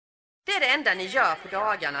Det är det enda ni gör på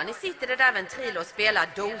dagarna. Ni sitter där där ventrilo och spelar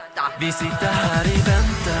Dota. Vi sitter här i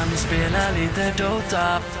väntan och spelar lite Dota.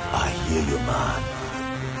 I hear you man.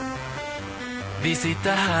 Vi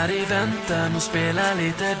sitter här i väntan och spelar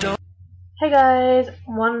lite Dota. Hey guys,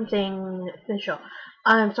 one thing for sure.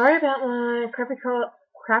 I'm sorry about my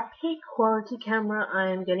crappy quality camera. I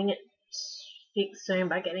am getting it fixed soon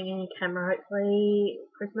by getting a new camera, hopefully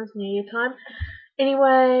Christmas, New Year time.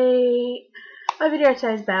 Anyway, my video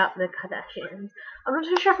today is about the Kardashians. I'm not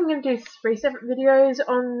too sure if I'm going to do 3 separate videos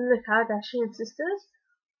on the Kardashian sisters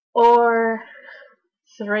or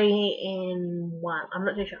 3 in 1. I'm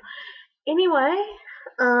not too sure. Anyway,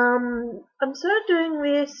 I'm sort of doing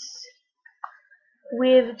this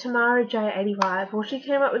with Tamara J85. Well, she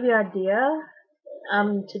came up with the idea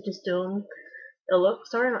to just do the look.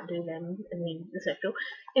 Sorry, not do them. I mean the sexual.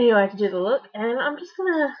 Anyway, to do the look, and I'm just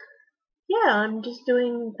gonna, I'm just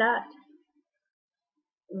doing that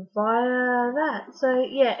via that. So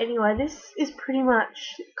yeah. Anyway, this is pretty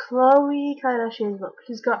much Khloe Kardashian's look.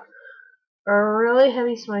 She's got a really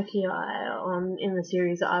heavy smoky eye in the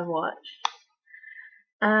series that I've watched,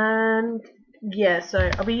 and yeah. So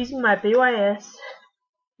I'll be using my BYS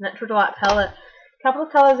Natural Delight palette, a couple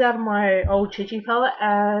of colours out of my old Chichi palette,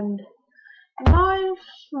 and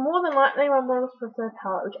more than likely my Models Preferred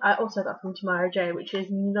palette, which I also got from Tamara J, which is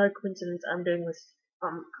no coincidence I'm doing this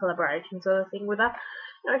collaboration sort of thing with her.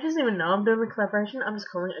 No, she doesn't even know I'm doing a collaboration. I'm just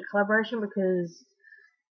calling it a collaboration because,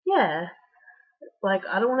 yeah, like,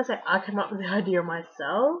 I don't want to say I came up with the idea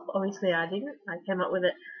myself. Obviously I didn't. I came up with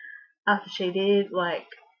it after she did. Like,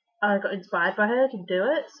 I got inspired by her to do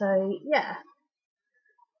it. So yeah.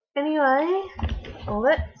 Anyway,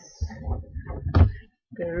 let's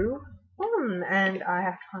go on, and I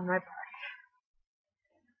have to find my brush.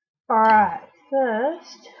 Alright,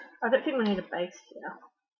 first, I don't think we need a base here.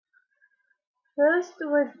 First,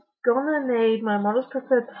 we're gonna need my Models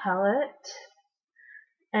Preferred palette,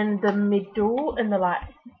 and the middle, and the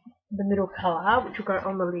middle colour, which will go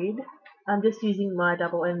on the lid. I'm just using my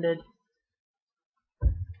double-ended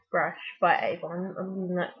brush by Avon. I'm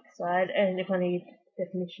using that side, and if I need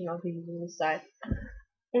definition, I'll be using this side.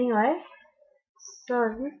 Anyway, so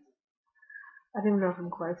I don't even know if I'm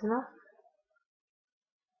close enough.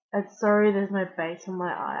 I'm sorry, there's no base on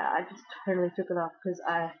my eye. I just totally took it off because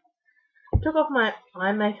I took off my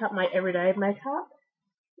eye makeup, my everyday makeup,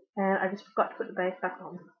 and I just forgot to put the base back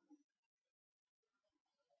on.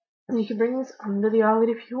 You can bring this under the eyelid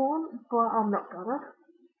if you want, but I'm not gonna.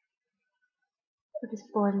 I'm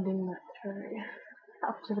just blending that through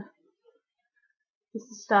up to just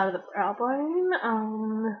the start of the brow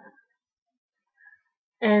bone,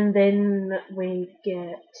 and then we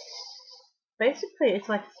get, basically it's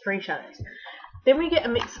like 3 shadows. Then we get a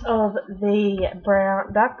mix of the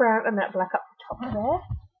brown, dark brown, and that black up the top there,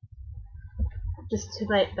 just to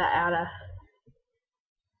make that outer.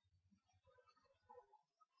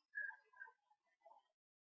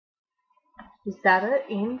 Just dab it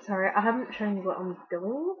in. Sorry, I haven't shown you what I'm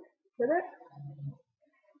doing with it.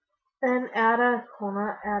 And outer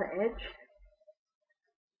corner, outer edge.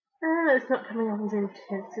 And it's not coming off as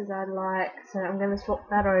intense as I'd like, so I'm going to swap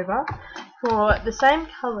that over for the same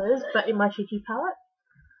colours but in my Chichi palette.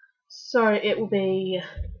 So it will be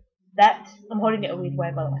that, I'm holding it a weird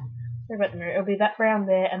way by the way, sorry about the mirror, it'll be that brown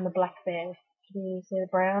there and the black there. Can you see the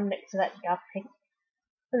brown next to that dark pink?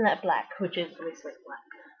 And that black, which is obviously black.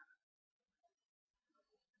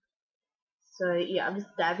 So yeah, I'm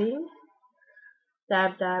just dabbing.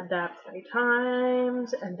 Dab, dab, dab 3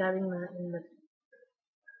 times, and dabbing that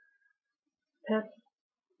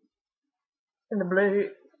in the blue,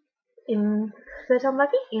 in third time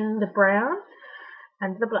lucky, in the brown,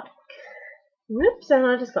 and the black. Whoops, and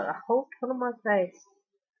I just got a whole ton of my face.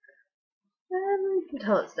 And you can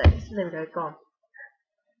tell it stays. There we go, gone.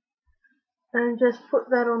 And just put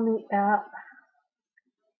that on the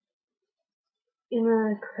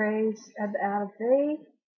inner crease at the outer V.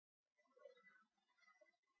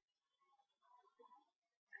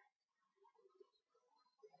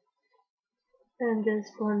 And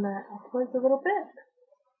just blend that upwards a little bit.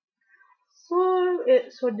 So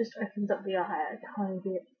it sort of just opens up the eye a tiny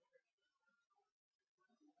bit.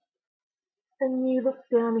 And you look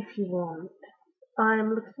down if you want.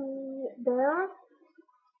 I'm looking down.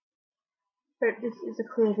 Hope this is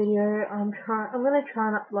a clear video. I'm gonna try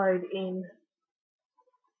and upload in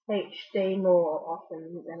HD more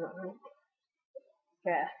often than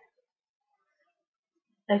yeah.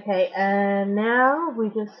 Okay, and now we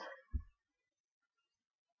just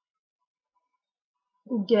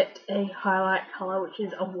get a highlight colour, which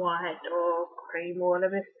is a white or cream or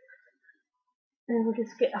whatever, and we'll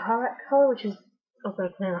just get a highlight colour, which is I'm going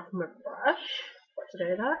to clean off my brush to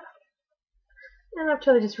do that. And I've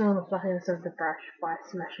totally just ruined the fluffiness of the brush by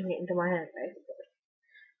smashing it into my hand, basically.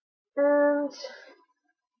 And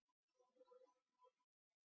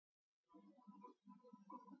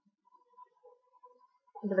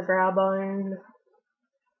under the brow bone.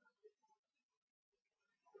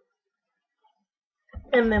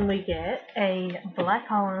 And then we get a black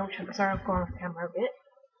eyeliner, which I'm sorry I've gone off camera a bit.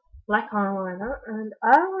 Black eyeliner, and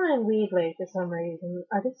I line weirdly for some reason.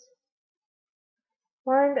 I just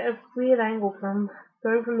find a weird angle from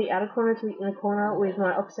going from the outer corner to the inner corner with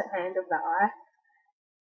my opposite hand of the eye.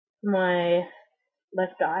 My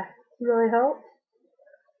left eye really helps.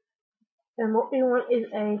 And what we want is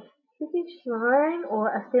a thickish line or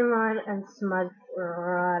a thin line and smudge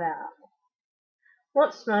right out.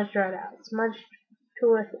 Not smudged right out, smudged to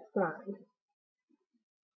a thick line.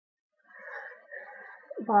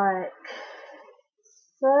 Like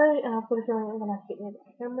so, and I've got a feeling I'm going to have to get near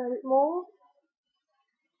the camera a bit more.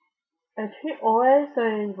 Two eyes, so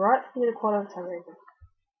right through the corner of some reason.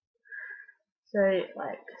 So,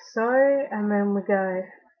 like so, and then we go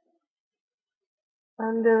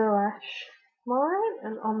under the lash line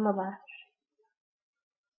and on the lash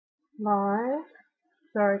line.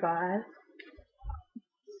 Sorry guys.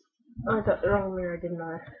 I got the wrong mirror, didn't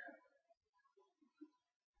I?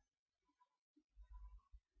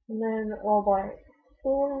 And then all by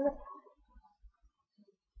in.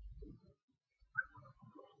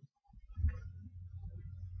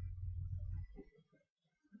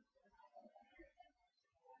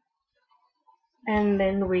 And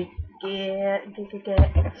then we get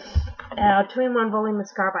our 2-in-1 Volume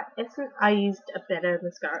Mascara by Essence. I used a better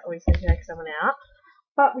mascara, obviously, to take someone out.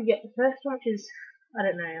 But we get the first one, which is, I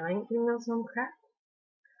don't know, I ain't getting on some crap.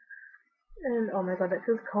 And oh my god, that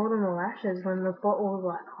feels cold on the lashes when the bottle is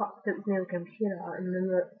like hot, it's near the computer, and then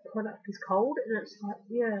the product is cold, and it's like,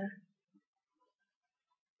 yeah.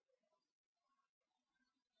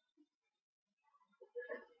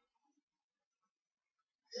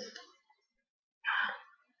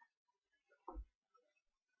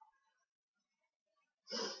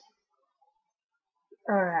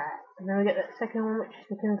 Alright, and then we get that second one, which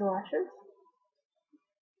thickens the lashes.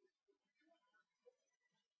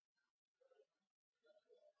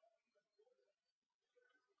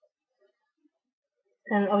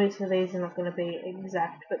 And obviously these are not going to be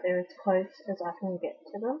exact, but they're as close as I can get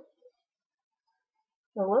to them.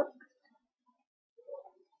 So look.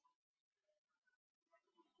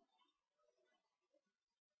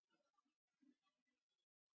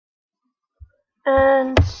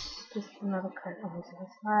 And just another coat on this other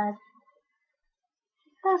side.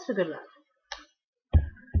 That's a good luck.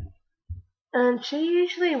 And she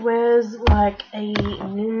usually wears like a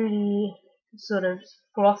nudie, sort of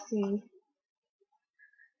glossy,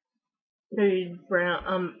 nude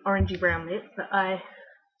brown, orangey brown lip. But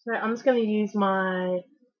so I'm just going to use my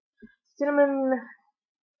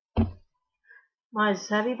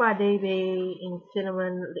Savvy by DB in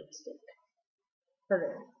cinnamon lipstick for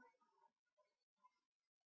this.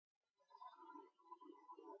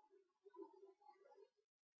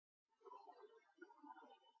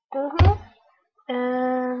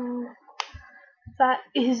 And that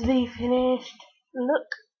is the finished look.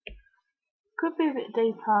 Could be a bit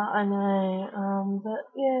deeper, I know, but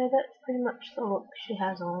yeah, that's pretty much the look she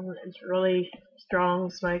has on. It's really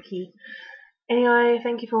strong, smoky. Anyway,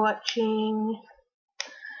 thank you for watching,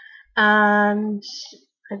 and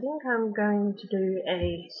I think I'm going to do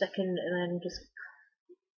a second and then just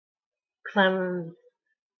clam and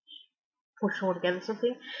push all together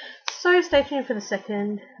something. So stay tuned for the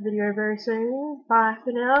second video very soon. Bye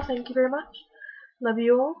for now, thank you very much. Love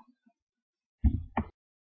you all.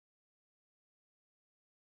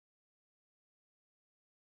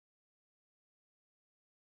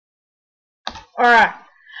 Alright,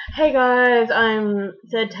 hey guys, I'm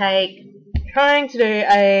third take, trying to do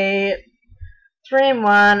a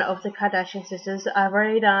 3-in-1 of the Kardashian sisters. I've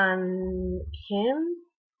already done Kim,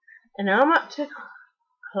 and now I'm up to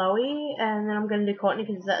Khloe, and then I'm going to do Kourtney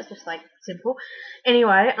because that's just like simple.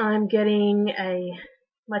 Anyway, I'm getting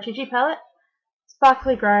my Gigi palette,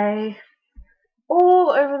 sparkly grey, all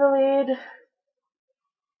over the lid,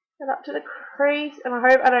 and up to the crease, and I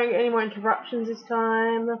hope I don't get any more interruptions this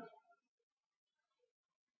time.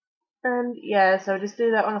 And yeah, so just do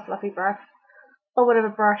that on a fluffy brush, or whatever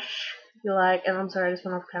brush you like, and I'm sorry I just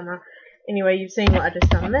went off camera. Anyway, you've seen what I just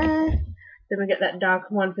done there. Then we get that dark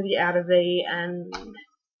one for the outer V and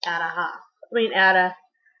outer half.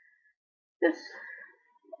 Just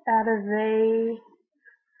outer V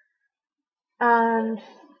and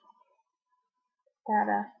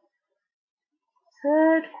outer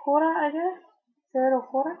third quarter, I guess. third or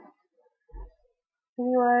quarter.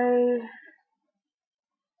 Anyway,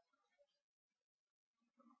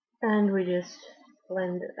 and we just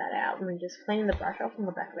blend that out, and we just clean the brush off on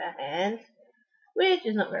the back of our hands, which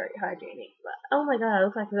is not very hygienic, but oh my god, it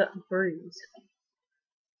looks like I got a bruise.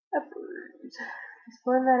 A bruise. Just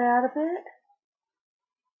blend that out a bit.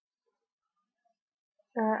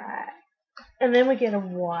 Alright. And then we get a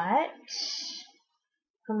white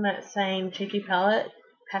from that same cheeky palette.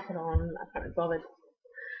 Pack it on. I can't be bothered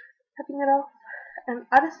tapping it off. And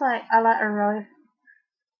I like a really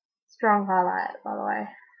strong highlight, by the way.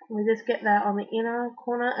 We just get that on the inner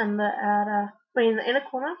corner and the the inner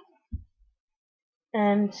corner.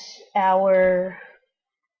 And our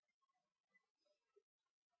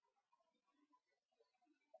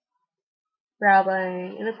brow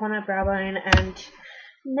bone, inner corner, brow bone, and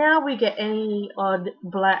now we get any odd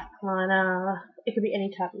black liner. It could be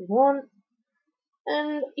any type you want,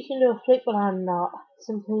 and you can do a flip, but I'm not.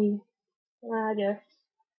 Simply, just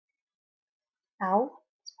ow,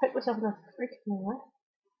 let's poke myself in the freaking eye.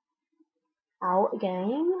 Ow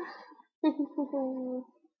again.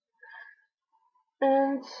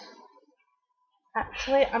 And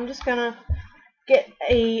actually, I'm just gonna get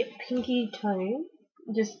a pinky tone,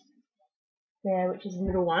 just there, which is the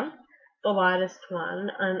middle one, the lightest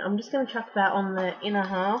one, and I'm just going to chuck that on the inner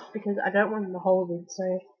half because I don't want the whole lid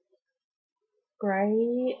so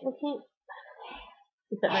grey looking,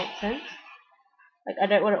 if that makes sense. Like, I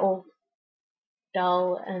don't want it all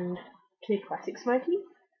dull and too classic Smokey.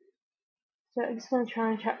 So I'm just going to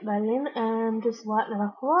try and chuck that in and just lighten it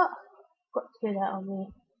up a lot. Got to do that on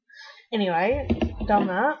me. Anyway, done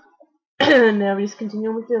that. Now we just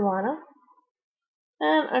continue with the liner.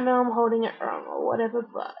 And I know I'm holding it wrong or whatever,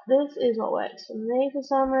 but this is what works for me for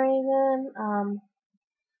some reason.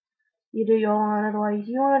 You do your liner the way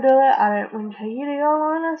you want to do it. I don't want to you do your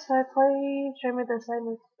liner, so please show me the same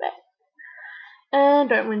respect. And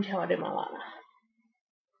don't want to I do my liner.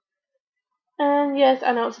 And yes,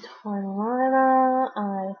 I know it's a tiny liner.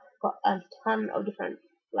 I've got a ton of different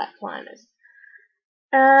black liners.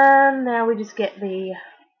 And now we just get the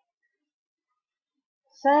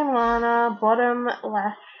same liner, bottom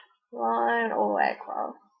lash line all the way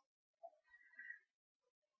across.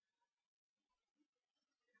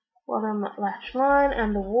 Bottom lash line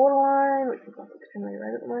and the waterline, which is like extremely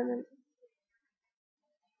red at the moment.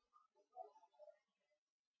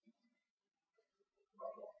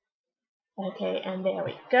 Okay, and there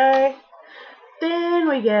we go. Then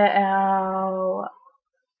we get our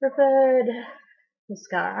preferred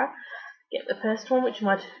mascara. Get the first one, which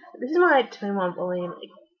this is my 2-in-1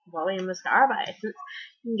 volume mascara by Essence.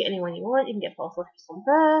 You can get any one you want. You can get false lashes on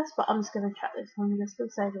first, but I'm just going to try this one just for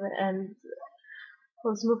the sake of it. And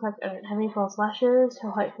for the simple fact I don't have any false lashes, so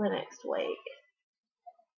hopefully next week.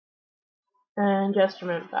 And just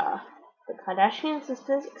remember, the Kardashian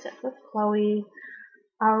sisters, except for Khloe,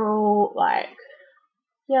 are all like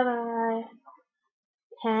yellow,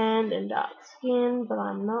 tanned, and dark skin, but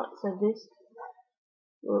I'm not, so this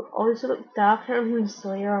will obviously look darker and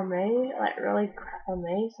sillier on me, like really crap on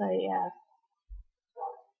me, so yeah.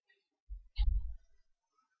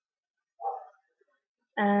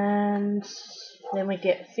 And then we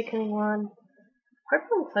get a thickening one.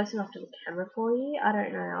 Hopefully I'm close enough to the camera for you. I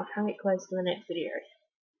don't know, I'll try and get close to the next video.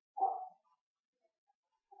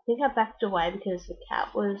 I think I backed away because the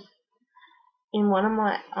cat was in one of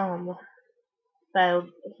my failed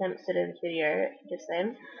attempts to do this video just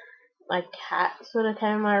then. My cat sort of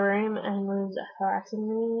came in my room and was harassing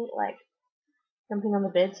me, like jumping on the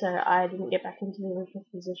bed, so I didn't get back into the original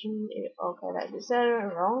position. Okay, that just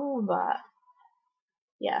sounded wrong, but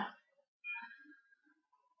yeah.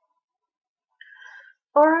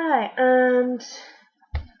 Alright, and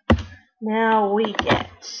now we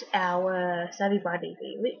get our Savvy by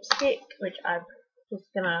DB lipstick, which I'm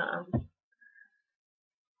just gonna,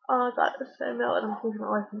 oh god, it's so melted, I'm pushing it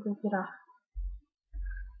away from the computer.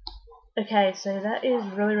 Okay, so that is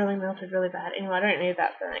really melted really bad. Anyway, I don't need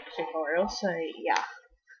that for the next tutorial, so yeah.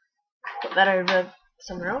 Put that over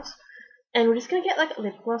somewhere else. And we're just gonna get like a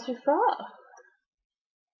lip gloss we've got.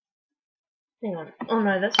 Hang on. Oh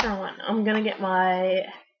no, that's the wrong one. I'm gonna get my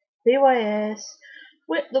BYS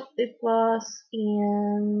Wet Look Lip Gloss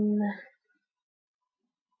in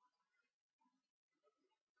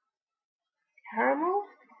caramel?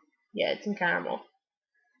 Yeah, it's in caramel.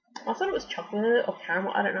 I thought it was chocolate or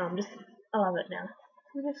caramel, I don't know, I love it now.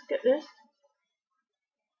 We'll just get this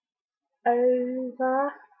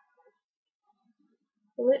over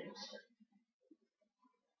the lips.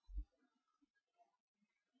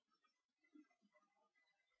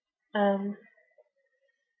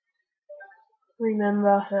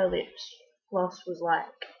 Remember her lips gloss was like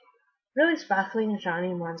really sparkly and shiny,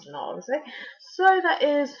 and mine's not, obviously. So that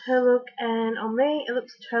is her look, and on me it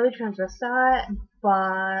looks totally transvestite,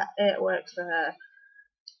 but it works for her.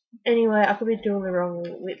 Anyway, I could be doing the wrong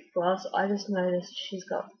lip gloss. I just noticed she's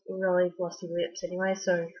got really glossy lips anyway,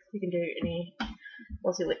 so you can do any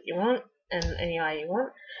glossy lip you want and any eye you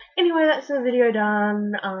want. Anyway, that's the video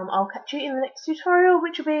done. I'll catch you in the next tutorial,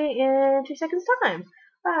 which will be in 2 seconds time.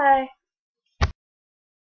 Bye!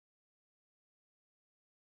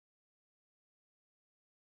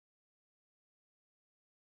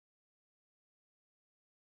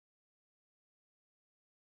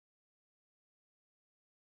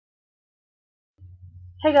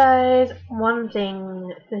 Hey guys, one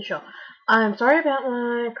thing for sure. I'm sorry about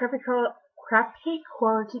my crappy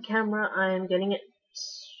quality camera. I'm getting it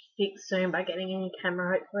fixed soon by getting a new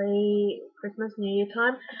camera, hopefully Christmas, New Year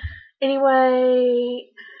time.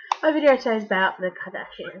 Anyway, my video today is about the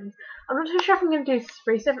Kardashians. I'm not too sure if I'm going to do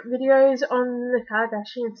 3 separate videos on the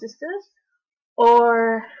Kardashian sisters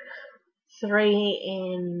or 3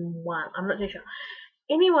 in 1. I'm not too sure.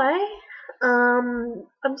 Anyway,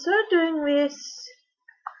 I'm sort of doing this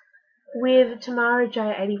with Tamara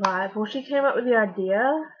J85. Well, she came up with the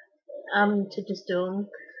idea to just do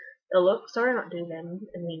the look. Sorry, not do them.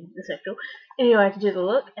 I mean the sexual. Anyway, to do the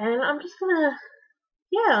look, and I'm just gonna,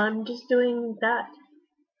 yeah, I'm just doing that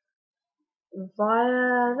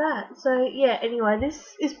via that. So yeah. Anyway, this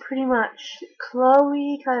is pretty much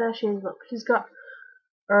Khloe Kardashian's look. She's got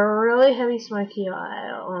a really heavy smoky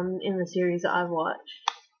eye in the series that I've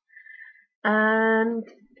watched, and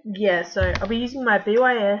yeah. So I'll be using my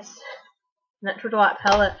BYS Natural Delight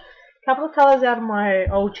palette, a couple of colours out of my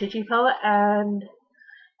old Chichi palette, and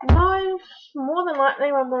more than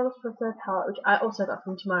likely my Models Preferred palette, which I also got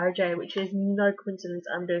from Tamara J, which is no coincidence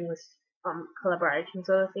I'm doing this collaboration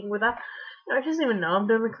sort of thing with her. You know, she doesn't even know I'm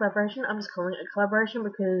doing a collaboration. I'm just calling it a collaboration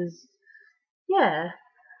because, yeah,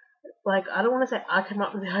 like, I don't want to say I came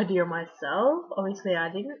up with the idea myself. Obviously I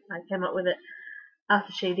didn't. I came up with it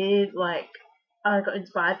after she did. Like, I got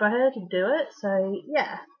inspired by her to do it. So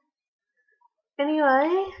yeah.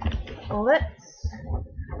 Anyway, let's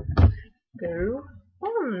go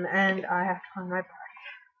on, and I have to find my brush.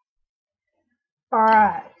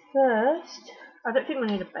 Alright, first, I don't think we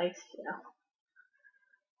need a base here.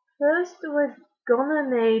 First, we're gonna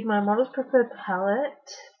need my Models Preferred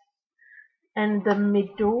palette, and the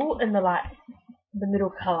middle, and the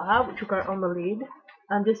middle colour, which will go on the lid.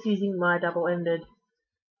 I'm just using my double-ended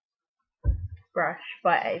brush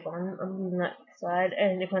by Avon. I'm using that side,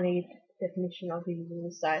 and if I need definition, I'll be using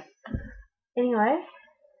this side. Anyway,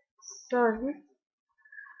 so I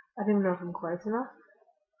don't even know if I'm close enough.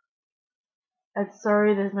 I'm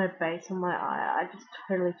sorry there's no base on my eye. I just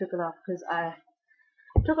totally took it off because I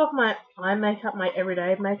took off my eye makeup, my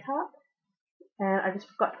everyday makeup, and I just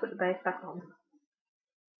forgot to put the base back on.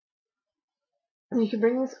 And you can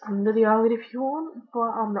bring this under the eyelid if you want, but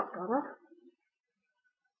I'm not gonna.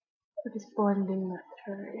 I'm just blending that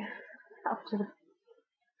through up to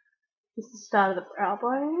just the start of the brow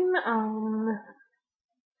bone.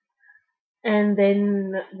 And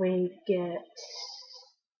then we get,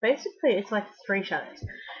 basically it's like 3 shadows.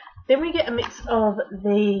 Then we get a mix of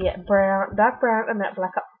the brown, dark brown, and that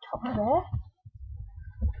black up the top there,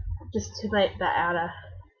 just to make that outer.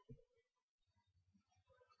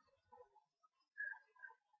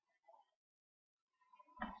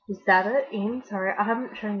 Just dab it in. Sorry, I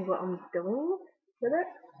haven't shown you what I'm doing with it.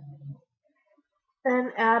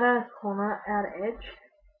 An outer corner, outer edge.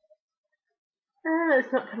 And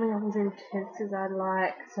it's not coming off as intense as I'd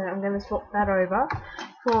like, so I'm going to swap that over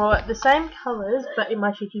for the same colours but in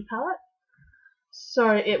my Chichi palette. So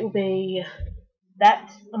it will be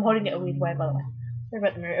that, I'm holding it a weird way by the way, sorry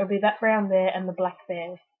about the mirror, it'll be that brown there and the black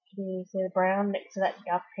there. Can you see the brown next to that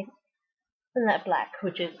dark pink? And that black,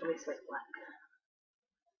 which is obviously black.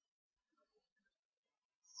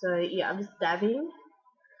 So yeah, I'm just dabbing.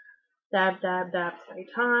 Dab, dab, dab 3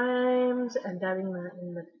 times, and dabbing that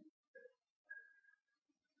in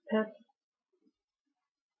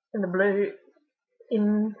the blue,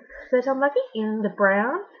 in third time lucky, in the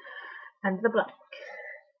brown and the black.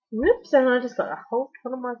 Whoops, and I just got a whole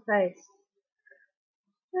ton on my face.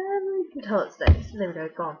 And you can tell it stays. There we go,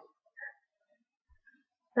 gone.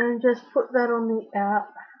 And just put that on the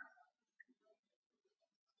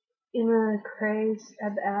inner crease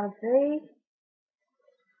at the outer V.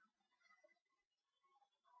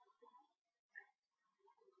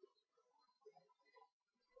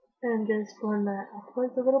 And just blend that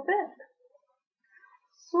upwards a little bit.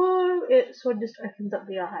 So it sort of just opens up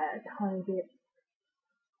the eye a tiny bit.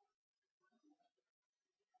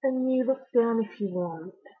 And you look down if you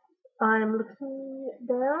want. I'm looking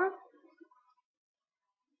down.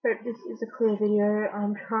 Hope this is a clear video.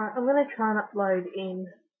 I'm gonna try and upload in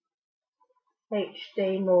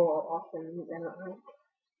HD more often than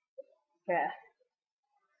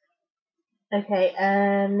Okay,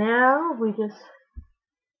 and now we just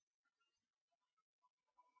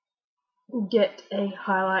get a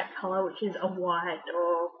highlight color, which is a white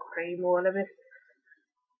or cream or whatever.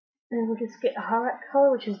 And we'll just get a highlight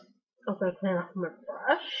color, which is also clean up from a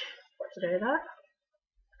brush. To do that.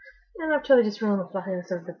 And I've totally just ruined the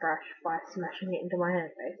fluffiness of the brush by smashing it into my hand,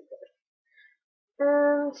 basically.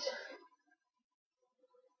 And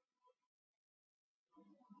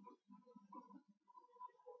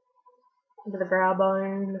into the brow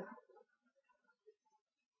bone.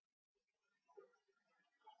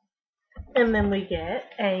 And then we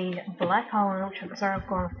get a black eyeliner, which I'm sorry I've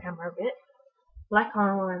gone off camera a bit. Black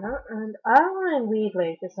eyeliner, and I line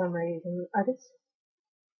weirdly for some reason. I just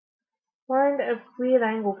find a weird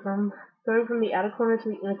angle from going from the outer corner to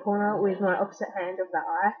the inner corner with my opposite hand of the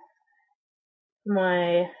eye.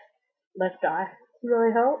 My left eye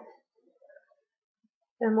really helps.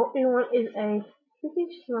 And what we want is a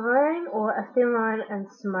thickish line or a thin line and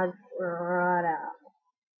smudge right out.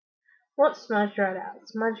 Not smudged right out,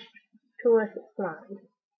 smudged to a thick line.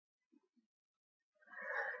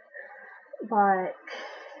 Like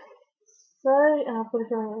so, and I've got a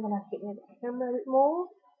feeling I'm going to have to get near the camera a bit more.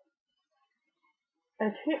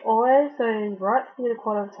 And two eyes, so right through the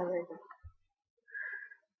corner for some reason.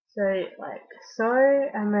 So, like so,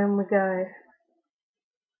 and then we go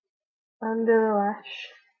under the lash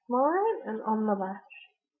line and on the lash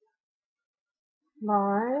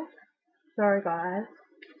line. Sorry guys.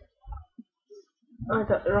 I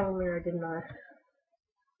got the wrong mirror, didn't I?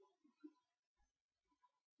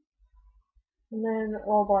 And then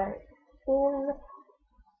all by in.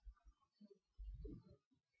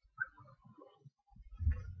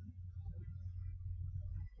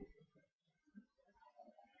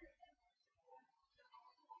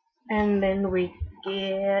 And then we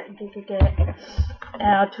get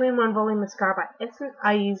our 2-in-1 volume mascara by Essence.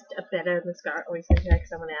 I used a better mascara, obviously, to take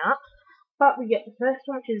someone out. But we get the first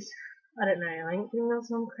one, which is, I don't know, I ain't giving us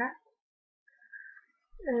some crap.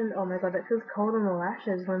 And oh my god, that feels cold on the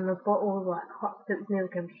lashes when the bottle is like hot because it's near the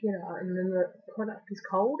computer, and then the product is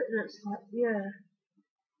cold, and it's like, yeah.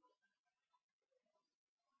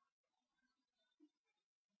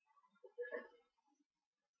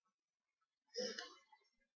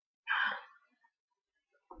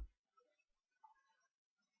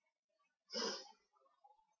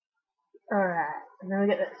 Alright, and then we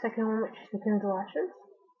get that second one, which thickens the lashes.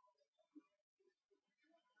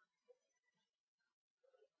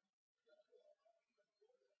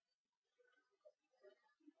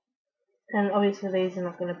 And obviously these are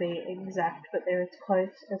not going to be exact, but they're as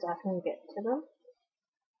close as I can get to them.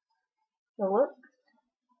 So look.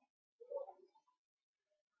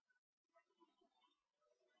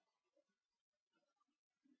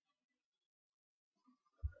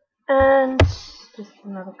 And just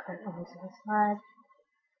another coat on this other side.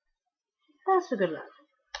 That's a good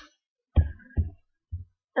one.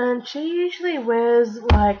 And she usually wears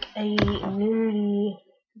like a nudie,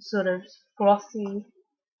 sort of glossy,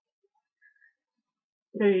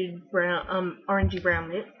 nude brown, orangey brown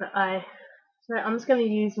lip. But so I'm just going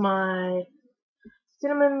to use my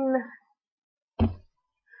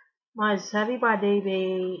my Savvy by DB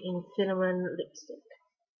in cinnamon lipstick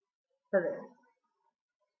for this.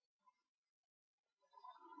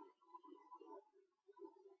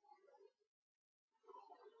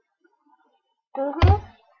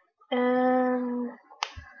 And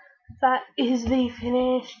that is the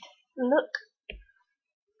finished look.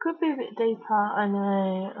 Could be a bit deeper, I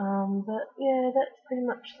know, but yeah, that's pretty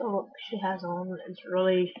much the look she has on. It's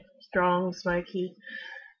really strong, smoky.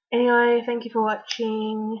 Anyway, thank you for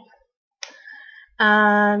watching,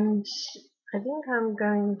 and I think I'm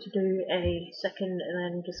going to do a second and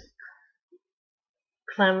then just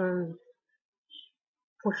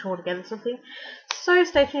push all together something. So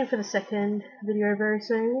stay tuned for the second video very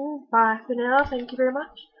soon. Bye for now, thank you very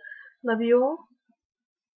much. Love you all.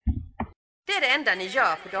 Det är det enda ni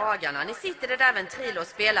gör på dagarna. Ni sitter där ventrilo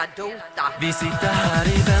och spelar Dota. Vi sitter här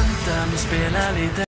i väntan och spelar lite